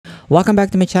Welcome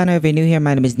back to my channel. If you're new here,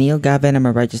 my name is Neil Gavin. I'm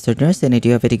a registered nurse and I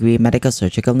do have a degree in medical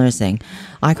surgical nursing.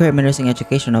 I create my nursing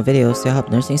educational videos to help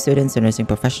nursing students and nursing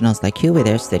professionals like you with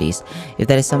their studies. If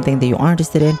that is something that you are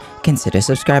interested in, consider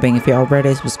subscribing. If you're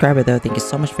already a subscriber though, thank you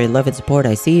so much for your love and support.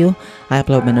 I see you. I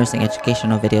upload my nursing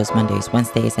educational videos Mondays,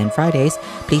 Wednesdays, and Fridays.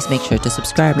 Please make sure to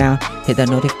subscribe now. Hit that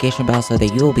notification bell so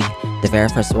that you will be the very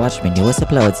first to watch my newest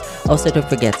uploads. Also, don't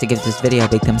forget to give this video a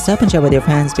big thumbs up and share with your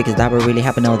friends because that will really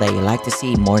help me know that you like to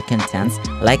see more contents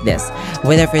like this.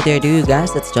 Without further ado, you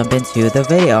guys, let's jump into the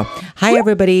video. Hi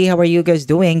everybody, how are you guys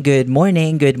doing? Good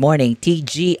morning,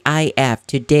 TGIF.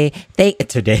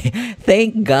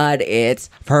 Thank God it's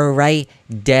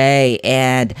Friday,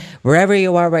 and wherever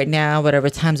you are right now, whatever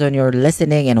time zone you're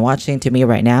listening and watching to me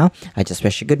right now, I just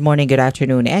wish you good morning, good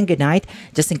afternoon, and good night,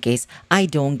 just in case I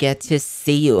don't get to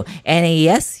see you. And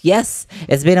yes,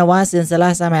 it's been a while since the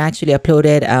last time I actually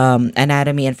uploaded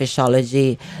anatomy and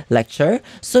physiology lecture.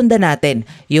 Sundan natin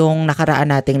yung nakaraan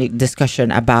nating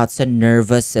discussion about sa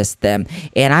nervous system.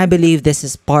 And I believe this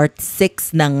is part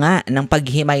 6 na nga ng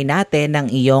paghimay natin ng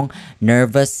iyong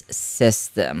nervous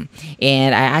system.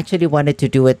 And I actually wanted to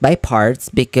do it by parts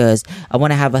because I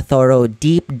want to have a thorough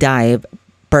deep dive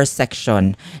per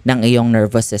section ng iyong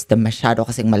nervous system. Masyado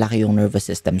kasing malaki yung nervous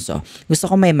system. So,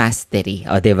 gusto ko may mastery.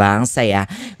 O, diba? Ang saya.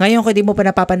 Ngayon, kung di mo pa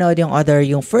napapanood yung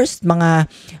first mga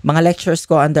lectures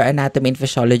ko under anatomy and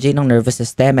physiology ng nervous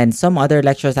system and some other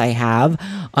lectures I have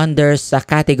under sa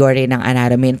category ng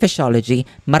anatomy and physiology,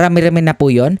 marami-rami na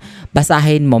po yun.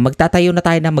 Basahin mo. Magtatayo na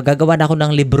tayo na magagawa na ako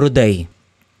ng libro day.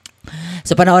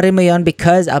 So, panoorin mo yon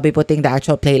because I'll be putting the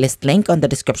actual playlist link on the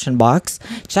description box.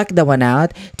 Check that one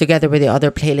out together with the other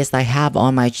playlist I have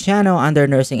on my channel under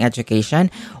nursing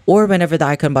education. Or whenever the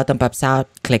icon button pops out,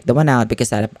 click the one out because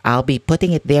I'll be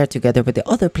putting it there together with the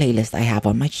other playlist I have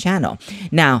on my channel.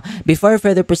 Now, before I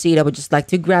further proceed, I would just like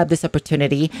to grab this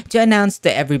opportunity to announce to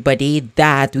everybody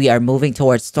that we are moving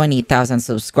towards 20,000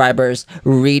 subscribers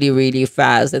really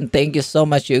fast. And thank you so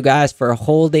much, you guys, for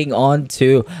holding on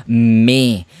to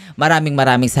me.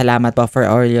 Maraming salamat po for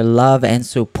all your love and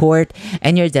support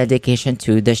and your dedication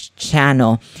to this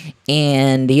channel.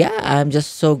 And yeah, I'm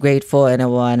just so grateful and I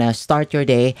want to start your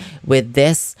day with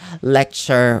this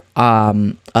lecture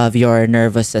of your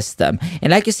nervous system.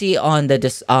 And like you see on the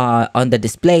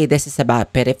display, this is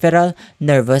about peripheral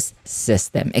nervous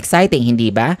system. Exciting, hindi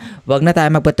ba? Wag na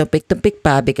tayo magpatumpik-tumpik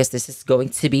pa because this is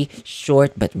going to be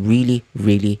short but really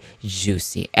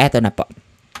juicy. Eto na po.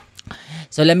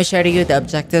 So let me share to you the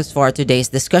objectives for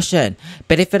today's discussion.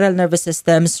 Peripheral nervous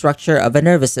system, structure of a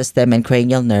nervous system, and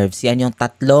cranial nerves. Yan yung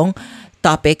tatlong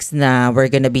topics na we're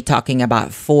gonna be talking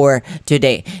about for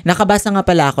today. Nakabasa nga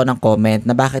pala ako ng comment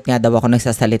na bakit nga daw ako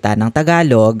nagsasalita ng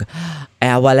Tagalog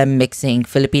while I'm mixing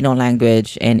Filipino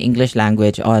language and English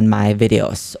language on my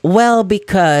videos. Well,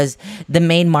 because the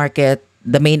main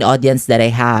audience that I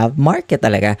have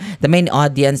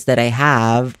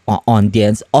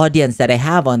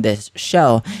on this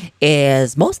show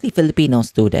is mostly Filipino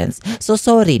students. So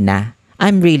sorry na.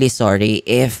 I'm really sorry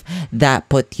if that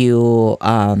put you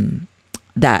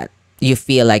that you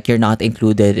feel like you're not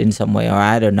included in some way, or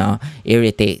I don't know,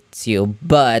 irritates you.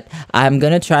 But I'm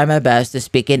gonna try my best to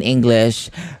speak in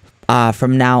English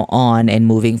from now on and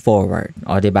moving forward.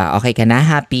 O, diba? Okay ka na?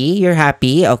 Happy? You're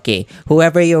happy? Okay.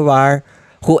 Whoever you are,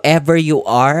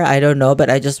 I don't know, but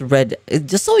I just read,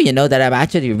 just so you know that I'm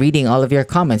actually reading all of your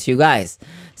comments, you guys.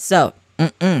 So,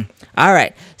 all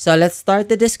right. So, let's start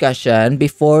the discussion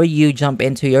before you jump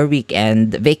into your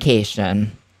weekend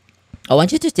vacation. I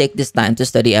want you to take this time to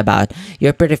study about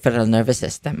your peripheral nervous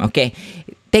system, okay?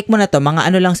 Take mo na to, mga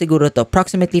ano lang siguro to,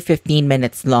 approximately 15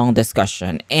 minutes long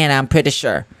discussion. And I'm pretty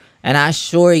sure, and I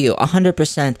assure you 100%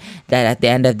 that at the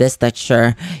end of this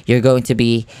lecture, you're going to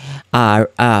be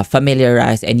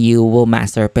familiarized and you will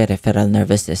master peripheral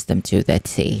nervous system to the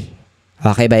T.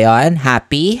 Okay ba yon?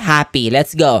 Happy? Happy.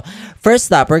 Let's go.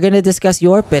 First up, we're gonna discuss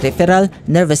your peripheral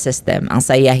nervous system. Ang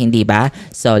saya, hindi ba?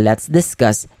 So let's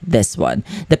discuss this one.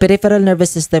 The peripheral nervous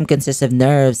system consists of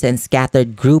nerves and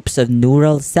scattered groups of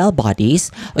neural cell bodies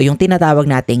o yung tinatawag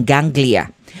nating ganglia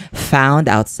found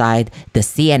outside the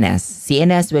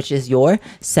CNS, which is your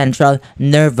central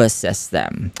nervous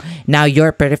system. Now,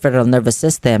 your peripheral nervous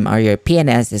system, or your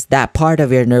PNS, is that part of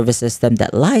your nervous system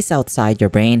that lies outside your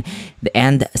brain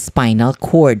and spinal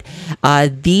cord.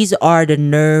 These are the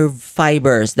nerve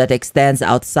fibers that extends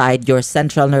outside your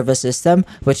central nervous system,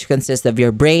 which consists of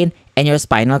your brain and your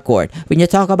spinal cord. When you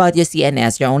talk about your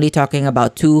CNS, you're only talking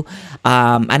about two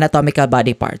anatomical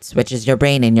body parts, which is your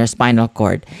brain and your spinal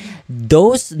cord.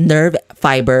 Those nerve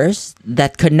fibers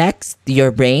that connects your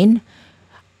brain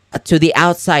to the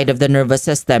outside of the nervous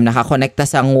system, nakakonekta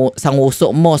sa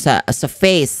nguso mo, sa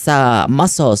face, sa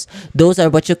muscles. Those are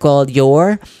what you call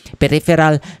your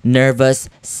peripheral nervous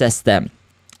system.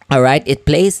 All right, it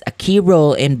plays a key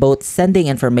role in both sending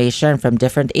information from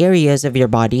different areas of your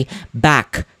body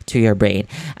back to your brain,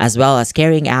 as well as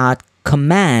carrying out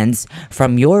commands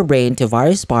from your brain to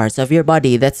various parts of your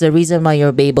body. That's the reason why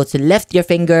you'll be able to lift your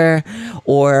finger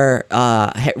or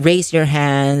raise your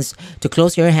hands, to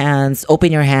close your hands,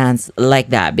 open your hands like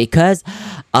that, because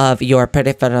of your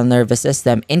peripheral nervous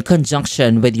system in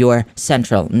conjunction with your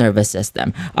central nervous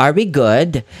system. Are we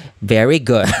good? Very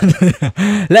good.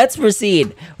 Let's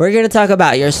proceed. We're going to talk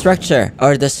about your structure,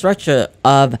 or the structure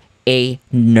of a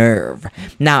nerve.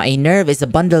 Now, a nerve is a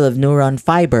bundle of neuron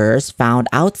fibers found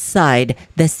outside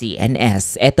the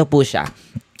CNS. Ito po siya.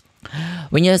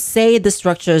 When you say the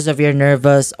structures of your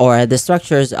nervous, or the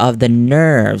structures of the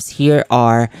nerves, here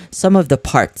are some of the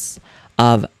parts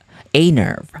of a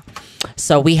nerve.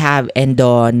 So we have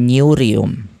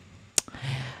endoneurium.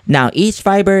 Now, each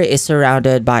fiber is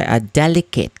surrounded by a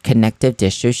delicate connective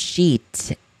tissue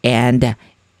sheet, and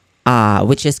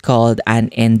which is called an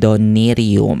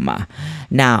endoneurium.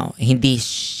 Now, hindi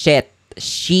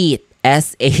sheet,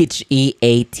 S-H-E-A-T-H.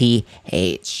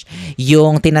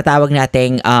 Yung tinatawag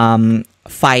nating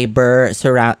fiber,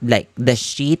 like the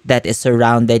sheet that is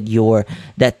surrounded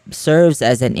that serves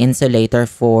as an insulator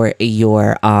for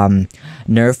your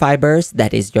nerve fibers,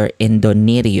 that is your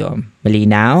endoneurium.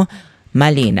 Malinaw?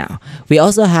 Malinaw. We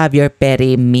also have your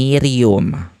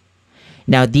perimerium.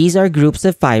 Now, these are groups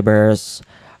of fibers.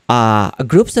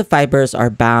 Groups of fibers are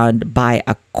bound by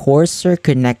a coarser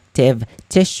connective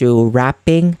tissue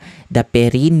wrapping the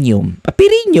perineum.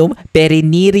 Perineurium.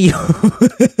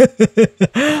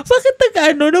 Bakit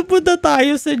napunta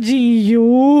tayo sa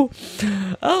GU?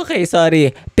 Okay,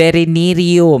 sorry.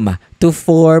 Perineurium, to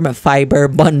form fiber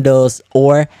bundles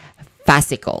or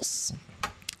fascicles.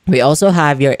 We also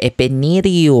have your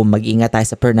epinerium. Mag-ingat tayo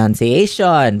sa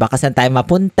pronunciation. Baka saan tayo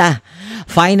mapunta.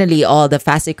 Finally, all the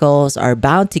fascicles are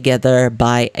bound together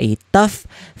by a tough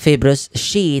fibrous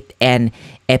sheet and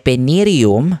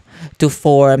epinerium to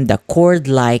form the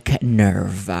cord-like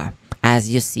nerve,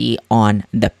 as you see on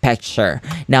the picture.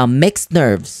 Now, mixed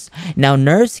nerves. Now,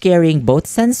 nerves carrying both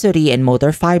sensory and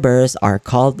motor fibers are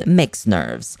called mixed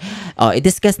nerves.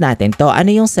 I-discuss natin to.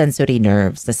 Ano yung sensory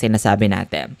nerves na sinasabi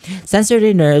natin?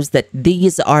 Sensory nerves,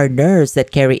 these are nerves that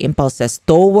carry impulses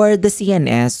toward the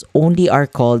CNS, only are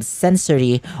called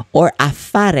sensory or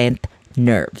afferent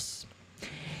nerves.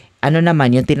 Ano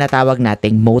naman yung tinatawag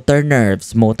nating motor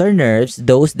nerves? Motor nerves,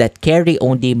 those that carry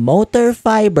only motor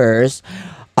fibers,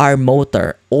 are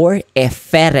motor or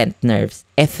efferent nerves.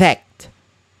 Effect.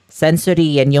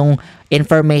 Sensory, yan yung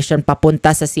information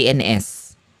papunta sa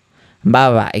CNS.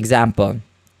 Bawa, example,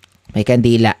 may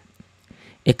kandila.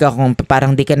 Ikaw, kung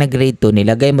parang di ka na grade 2,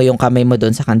 nilagay mo yung kamay mo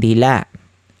doon sa kandila.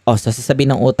 O, so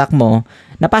sasabihin ng utak mo,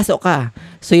 napasok ka.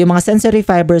 So, yung mga sensory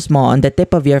fibers mo on the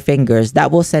tip of your fingers, that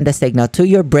will send a signal to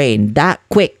your brain that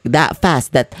quick, that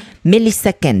fast, that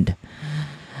millisecond,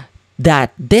 that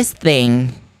this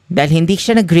thing, dahil hindi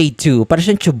siya na grade 2, parang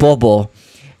siyang chubobo,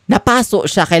 napasok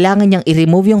siya, kailangan niyang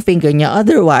i-remove yung finger niya,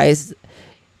 otherwise,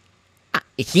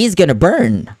 he's gonna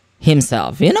burn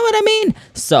himself. You know what I mean?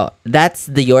 So, that's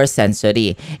your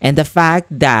sensory. And the fact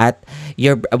that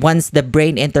once the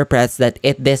brain interprets that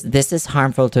this is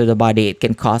harmful to the body, it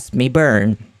can cause me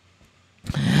burn,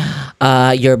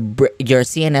 your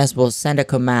CNS will send a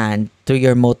command to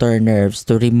your motor nerves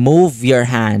to remove your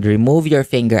hand, remove your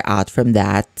finger out from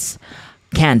that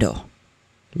candle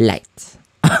light.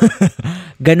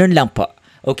 Ganun lang po.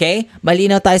 Okay?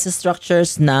 Malinaw tayo sa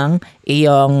structures ng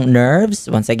iyong nerves.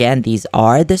 Once again, these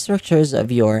are the structures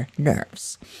of your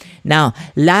nerves. Now,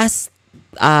 last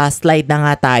slide na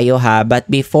nga tayo ha. But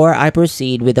before I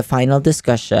proceed with the final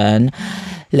discussion,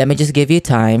 let me just give you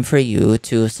time for you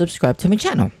to subscribe to my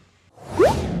channel.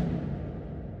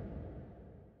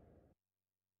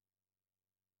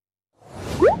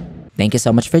 Thank you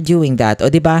so much for doing that. O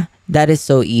diba? That is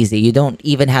so easy. You don't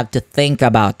even have to think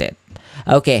about it.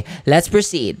 Okay, let's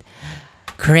proceed.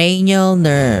 Cranial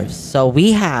nerves. So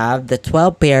we have the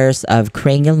 12 pairs of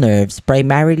cranial nerves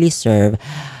primarily serve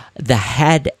the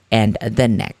head and the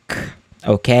neck.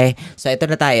 Okay? So ito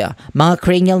na tayo. Mga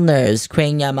cranial nerves,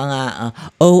 mga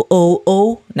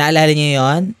O. Naalala niyo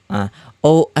yun?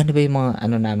 Ano ba yung mga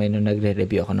namin nung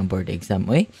nagre-review ako ng board exam?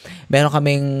 Meron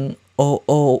kaming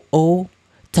O.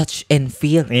 Touch and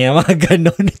feel. Mga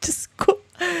ganon. Diyos ko.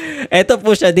 Ito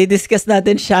po siya. Didiscuss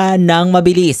natin siya ng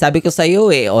mabilis. Sabi ko sa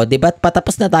iyo diba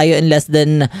patapos na tayo in less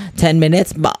than 10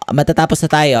 minutes? Matatapos na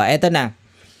tayo. Ito na.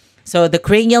 So, the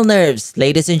cranial nerves,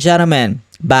 ladies and gentlemen.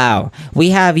 bow. We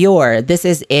have this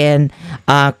is in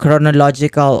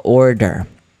chronological order.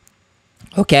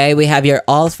 Okay, we have your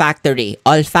olfactory.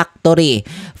 Olfactory.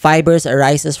 Fibers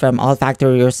arises from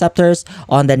olfactory receptors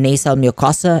on the nasal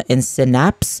mucosa and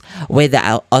synapse with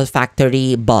the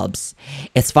olfactory bulbs.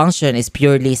 Its function is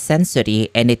purely sensory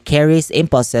and it carries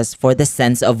impulses for the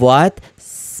sense of what?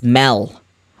 Smell.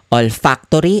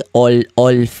 Olfactory,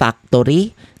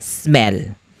 olfactory,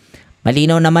 smell.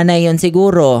 Malinaw naman na yun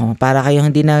siguro para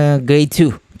kayong hindi na grade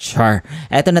 2. Sure.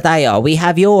 Eto na tayo. We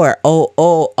have your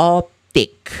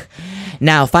optic.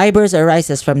 Now, fibers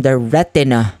arises from the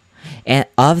retina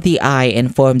of the eye and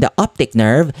form the optic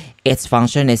nerve. Its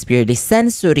function is purely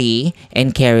sensory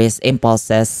and carries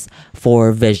impulses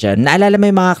for vision. Naalala mo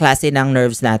yung mga klase ng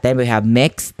nerves natin? We have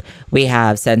mixed, we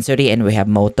have sensory, and we have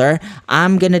motor.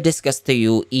 I'm gonna discuss to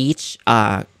you each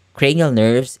cranial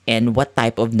nerves and what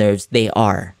type of nerves they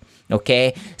are.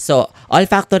 Okay? So,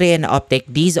 olfactory and optic,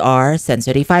 these are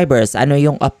sensory fibers. Ano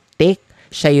yung optic?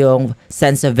 Siya yung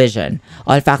sense of vision.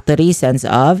 Olfactory, sense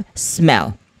of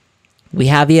smell. We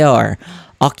have your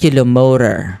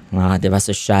oculomotor. Diba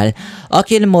social?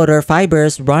 Oculomotor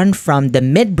fibers run from the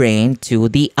midbrain to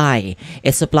the eye.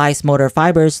 It supplies motor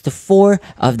fibers to 4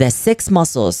 of the 6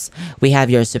 muscles. We have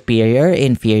your superior,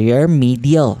 inferior,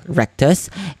 medial,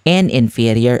 rectus, and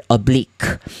inferior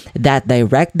oblique that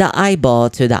direct the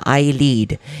eyeball to the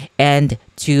eyelid and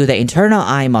to the internal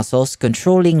eye muscles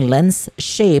controlling lens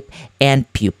shape and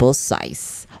pupil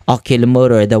size.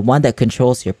 Oculomotor, the one that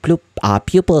controls your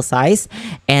pupil size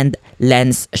and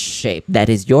lens shape. That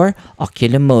is your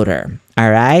oculomotor. All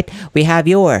right. We have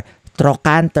your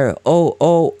trochanter.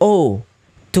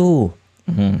 Two.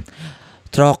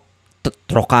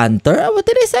 Trochanter. What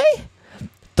did I say?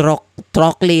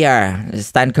 Trochlear.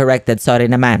 Stand corrected. Sorry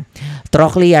naman.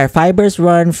 Trochlear fibers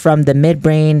run from the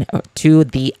midbrain to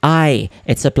the eye.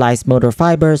 It supplies motor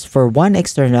fibers for one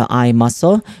external eye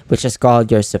muscle, which is called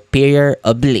your superior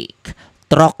oblique.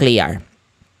 Trochlear.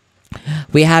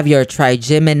 We have your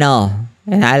trigeminal.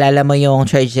 Naalala mo yung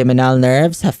trigeminal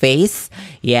nerves sa face?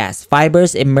 Yes.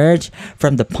 Fibers emerge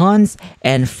from the pons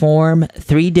and form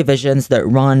 3 divisions that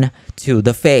run to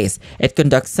the face. It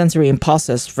conducts sensory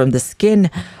impulses from the skin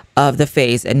of the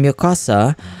face and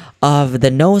mucosa of the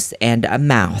nose and a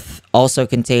mouth. Also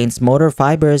contains motor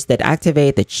fibers that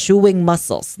activate the chewing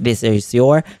muscles. This is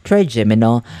your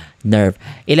trigeminal nerve.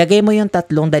 Ilagay mo yung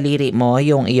tatlong daliri mo,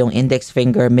 yung iyong index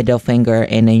finger, middle finger,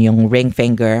 and yung ring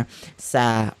finger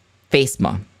sa face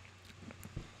mo.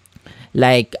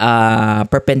 Like,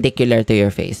 perpendicular to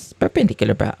your face.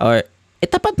 Perpendicular ba? Or,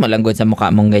 itapat mo lang good sa mukha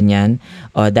mong ganyan.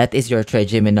 Oh, that is your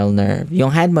trigeminal nerve.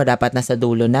 Yung hand mo dapat nasa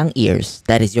dulo ng ears.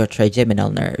 That is your trigeminal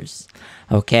nerves.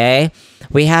 Okay?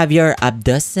 We have your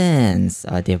abducens.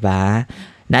 O, diba?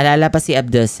 Naalala pa si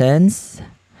abducens?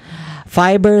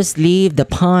 Fibers leave the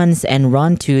pons and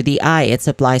run to the eye. It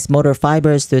supplies motor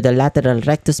fibers to the lateral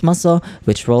rectus muscle,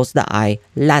 which rolls the eye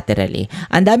laterally.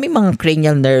 Ang daming mga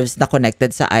cranial nerves na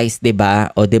connected sa eyes,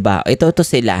 diba? O, diba? Ito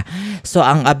sila. So,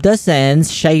 ang abducens,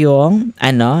 siya yung,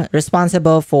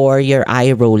 responsible for your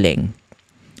eye rolling.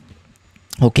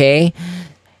 Okay?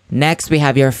 Next, we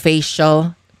have your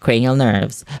facial cranial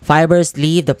nerves. Fibers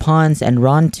leave the pons and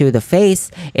run to the face.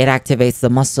 It activates the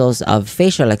muscles of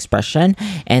facial expression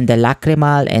and the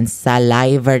lacrimal and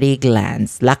salivary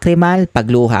glands. Lacrimal,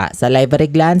 pagluha. Salivary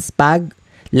glands, pag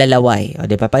lalaway. O,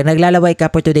 diba? Pag naglalaway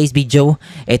ka for today's video,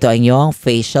 ito ang iyong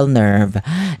facial nerve.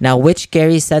 Now, which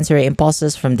carries sensory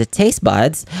impulses from the taste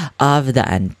buds of the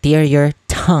anterior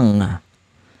tongue.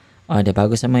 O, diba?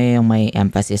 Gusto mo yung may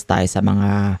emphasis tayo sa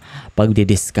mga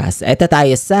pagdidiscuss. Ito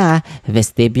tayo sa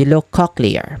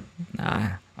vestibulocochlear.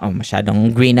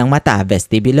 Masyadong green ang mata.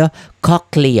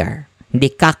 Vestibulocochlear. Hindi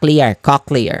cochlear,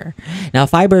 cochlear. Now,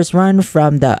 fibers run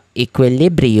from the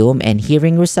equilibrium and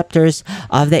hearing receptors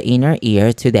of the inner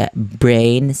ear to the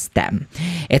brain stem.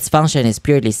 Its function is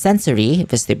purely sensory.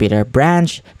 Vestibular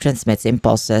branch transmits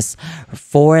impulses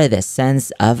for the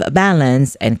sense of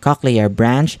balance, and cochlear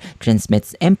branch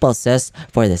transmits impulses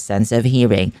for the sense of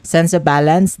hearing. Sense of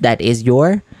balance, that is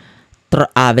your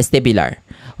vestibular.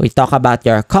 We talk about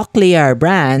your cochlear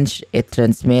branch. It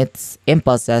transmits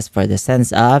impulses for the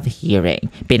sense of hearing.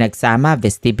 Pinagsama,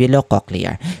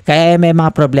 vestibulocochlear. Kaya may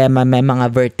mga problema, may mga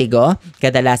vertigo.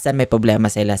 Kadalasan may problema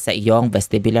sila sa iyong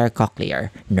vestibular cochlear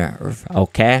nerve.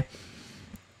 Okay?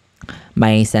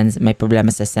 May problema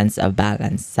sa sense of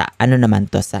balance. Sa ano naman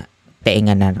to sa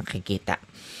tenga na nakikita.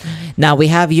 Now,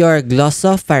 we have your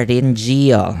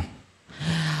glossopharyngeal.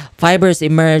 Fibers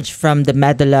emerge from the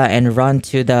medulla and run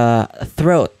to the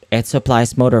throat. It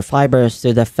supplies motor fibers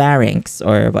to the pharynx,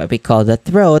 or what we call the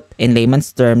throat in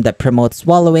layman's term, that promotes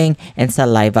swallowing and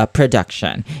saliva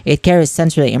production. It carries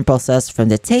sensory impulses from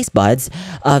the taste buds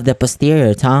of the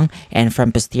posterior tongue and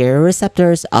from posterior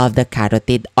receptors of the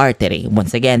carotid artery.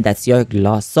 Once again, that's your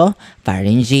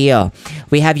glossopharyngeo.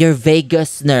 We have your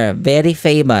vagus nerve, very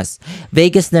famous.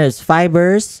 Vagus nerve's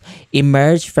fibers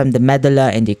emerge from the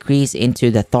medulla and decrease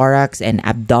into the thorax and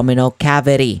abdominal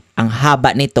cavity. Ang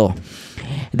haba nito.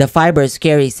 The fibers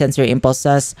carry sensory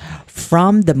impulses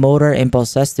from the motor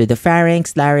impulses to the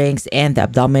pharynx, larynx, and the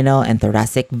abdominal and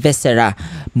thoracic viscera.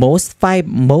 Most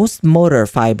motor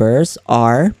fibers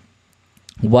are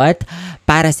what?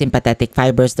 Parasympathetic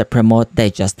fibers that promote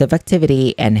digestive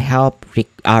activity and help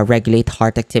regulate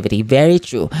heart activity. Very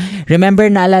true. Remember,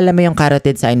 naalala mo yung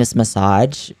carotid sinus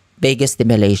massage? Vagus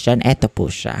stimulation, eto po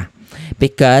siya.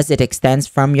 Because it extends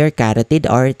from your carotid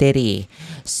artery.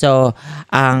 So,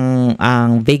 ang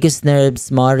vagus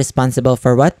nerves mo responsible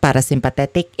for what?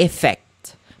 Parasympathetic effect.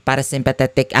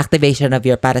 Parasympathetic activation of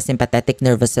your parasympathetic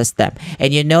nervous system.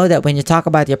 And you know that when you talk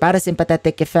about your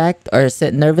parasympathetic effect or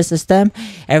nervous system,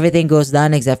 everything goes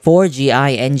down except for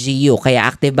GI and GU. Kaya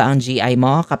active ba ang GI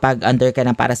mo kapag under ka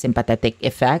ng parasympathetic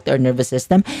effect or nervous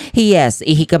system? Yes.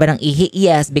 Ihi ka ba ng ihi?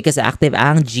 Yes, because active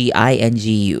ang GI and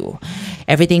GU.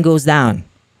 Everything goes down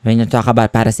when you talk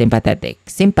about parasympathetic.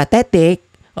 Sympathetic,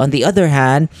 on the other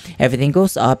hand, everything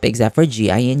goes up except for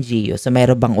GI and GU. So,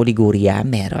 meron bang oliguria?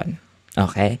 Meron.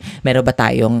 Okay? Meron ba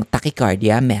tayong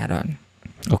tachycardia? Meron.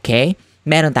 Okay?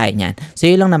 Meron tayo niyan. So,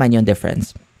 yun lang naman yung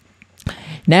difference.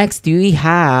 Next, we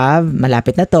have,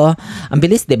 malapit na to, ang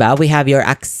bilis, diba? We have your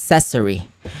accessory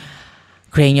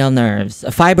cranial nerves.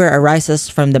 A fiber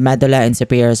arises from the medulla and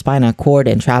superior spinal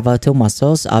cord and travel to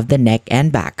muscles of the neck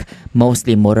and back.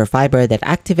 Mostly motor fiber that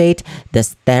activate the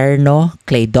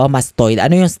sternocleidomastoid.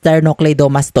 Ano yung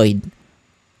sternocleidomastoid?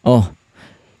 Oh,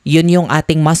 yun yung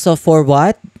ating muscle for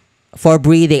what? For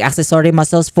breathing. Accessory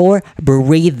muscles for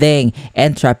breathing.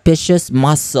 And trapezius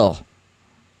muscle.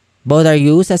 Both are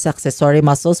used as accessory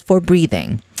muscles for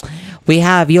breathing. We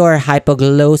have your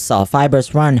hypoglossal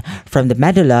fibers run from the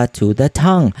medulla to the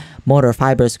tongue. Motor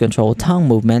fibers control tongue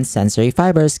movements. Sensory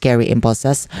fibers carry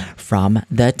impulses from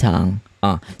the tongue.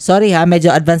 Sorry ha, medyo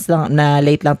advanced lang na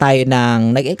late lang tayo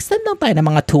nag-extend lang tayo ng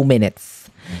mga 2 minutes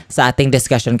sa ating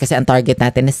discussion kasi ang target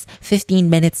natin is 15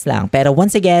 minutes lang. Pero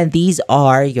once again, these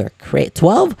are your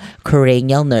 12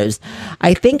 cranial nerves.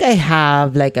 I think I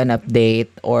have like an update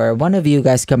or one of you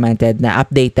guys commented na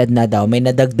updated na daw. May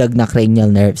nadagdag na cranial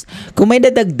nerves. Kung may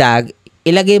nadagdag,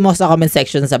 ilagay mo sa comment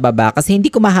section sa baba kasi hindi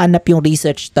ko mahanap yung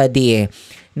research study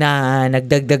na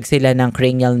nagdagdag sila ng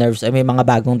cranial nerves o may mga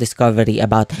bagong discovery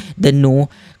about the new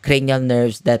cranial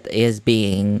nerves that is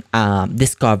being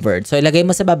discovered. So, ilagay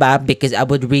mo sa baba because I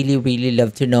would really, really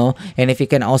love to know. And if you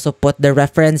can also put the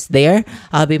reference there,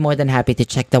 I'll be more than happy to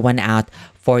check the one out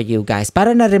for you guys.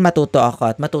 Para na rin matuto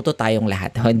ako at matuto tayong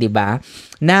lahat. Hindi ba?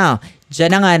 Now,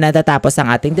 dyan na nga natatapos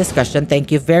ang ating discussion. Thank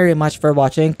you very much for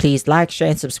watching. Please like, share,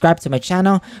 and subscribe to my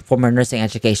channel for more nursing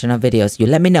educational videos. You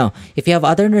let me know. If you have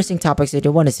other nursing topics that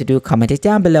you want us to do, comment it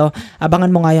down below.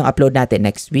 Abangan mo nga yung upload natin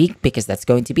next week because that's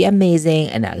going to be amazing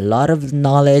and a lot of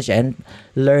knowledge and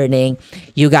learning.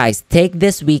 You guys, take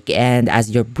this weekend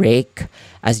as your break,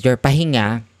 as your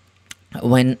pahinga.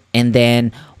 And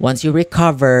then once you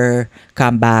recover,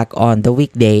 come back on the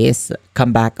weekdays,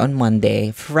 come back on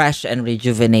Monday, fresh and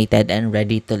rejuvenated and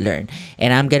ready to learn.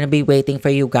 And I'm gonna be waiting for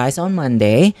you guys on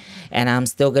Monday, and I'm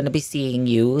still gonna be seeing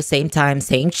you same time,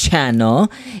 same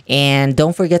channel. And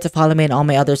don't forget to follow me on all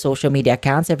my other social media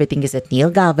accounts. Everything is at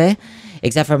Neil Galve,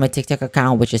 except for my TikTok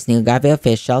account, which is Neil Galve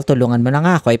Official. Tulungan mo na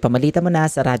nga ako, ipamalitan mo na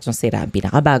sa Radyong Sira, ang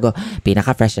pinakabago,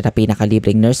 pinaka-fresh at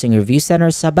pinaka-libreng nursing review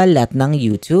center sa balat ng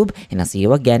YouTube. And I'll see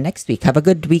you again next week. Have a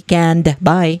good weekend.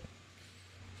 Bye!